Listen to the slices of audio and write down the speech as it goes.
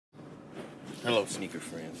Hello, sneaker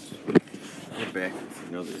friends. We're back with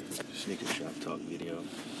another sneaker shop talk video.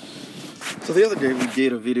 So the other day we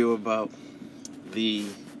did a video about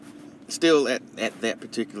still at that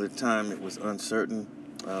particular time it was uncertain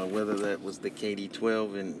whether that was the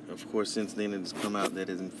KD12, and of course since then it has come out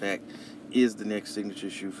that it in fact is the next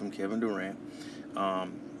signature shoe from Kevin Durant.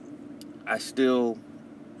 I still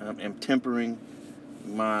am tempering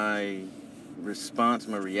my response,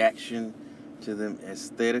 my reaction to them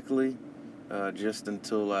aesthetically. Just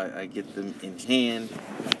until I get them in hand,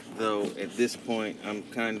 though at this point I'm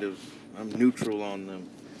neutral on them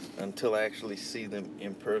until I actually see them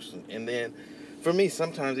in person. And then for me,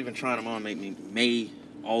 sometimes even trying them on may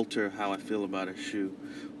alter how I feel about a shoe.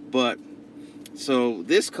 But so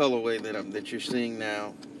this colorway that you're seeing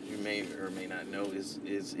now, you may or may not know,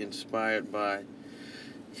 is inspired by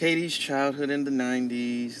KD's childhood in the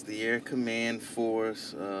 90s, the Air Command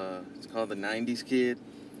Force. It's called the 90s Kid.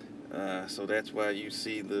 So that's why you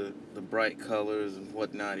see the bright colors and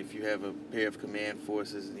whatnot. If you have a pair of Command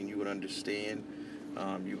Forces, then you would understand.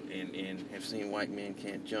 And have seen White Men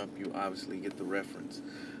Can't Jump, you obviously get the reference.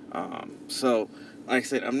 So, like I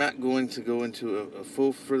said, I'm not going to go into a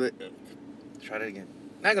full-fledged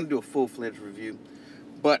review,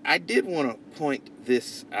 but I did want to point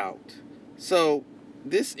this out. So,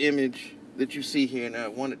 this image that you see here, and I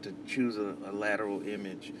wanted to choose a lateral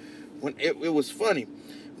image. When it was funny.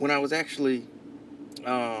 When I was actually,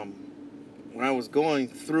 when I was going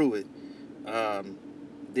through it,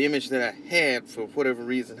 the image that I had, for whatever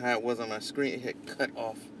reason, how it was on my screen, it had cut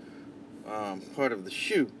off part of the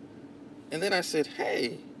shoe. And then I said,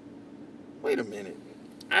 hey, wait a minute.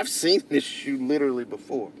 I've seen this shoe literally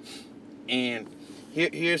before. And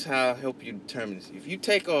here's how I'll help you determine this. If you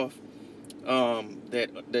take off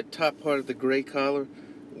that top part of the gray collar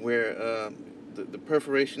where the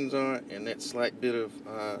perforations are, and that slight bit of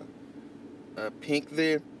pink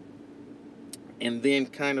there, and then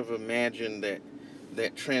kind of imagine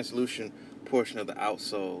that translucent portion of the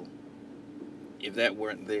outsole, if that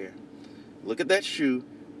weren't there. Look at that shoe,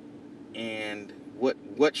 and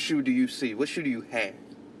what shoe do you see? What shoe do you have?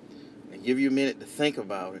 And give you a minute to think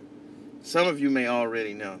about it. Some of you may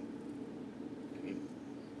already know.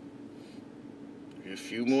 A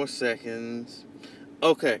few more seconds.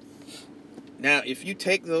 Okay. Now, if you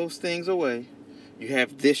take those things away, you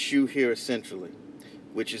have this shoe here essentially,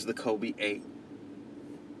 which is the Kobe 8,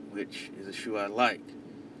 which is a shoe I like.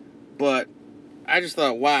 But I just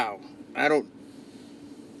thought, wow,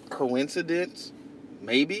 coincidence?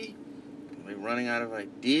 Maybe? Am I running out of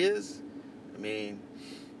ideas? I mean,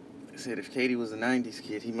 I said if Katie was a 90s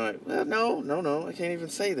kid, he might, well, no, I can't even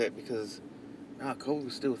say that because, Kobe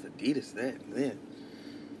was still with Adidas then.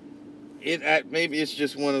 Maybe it's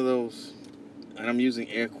just one of those, and I'm using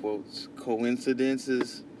air quotes,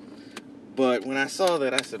 coincidences. But when I saw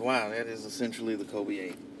that, I said, wow, that is essentially the Kobe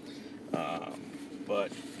 8.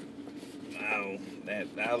 But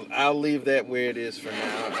I'll leave that where it is for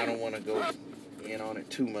now. I don't want to go in on it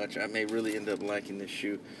too much. I may really end up liking this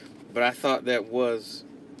shoe. But I thought that was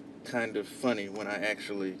kind of funny when I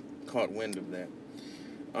actually caught wind of that.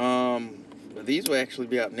 But these will actually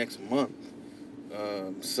be out next month.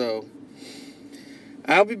 So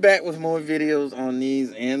I'll be back with more videos on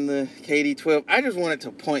these and the KD12. I just wanted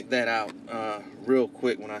to point that out real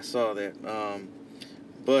quick when I saw that.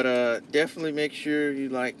 But definitely make sure you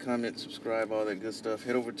like, comment, subscribe, all that good stuff.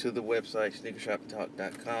 Head over to the website,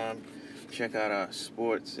 sneakershoptalk.com. Check out our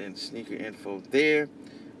sports and sneaker info there.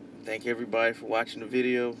 Thank everybody for watching the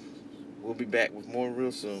video. We'll be back with more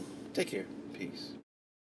real soon. Take care. Peace.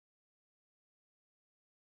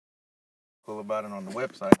 Cool about it on the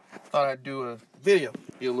website. Thought I'd do a video,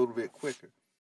 be a little bit quicker.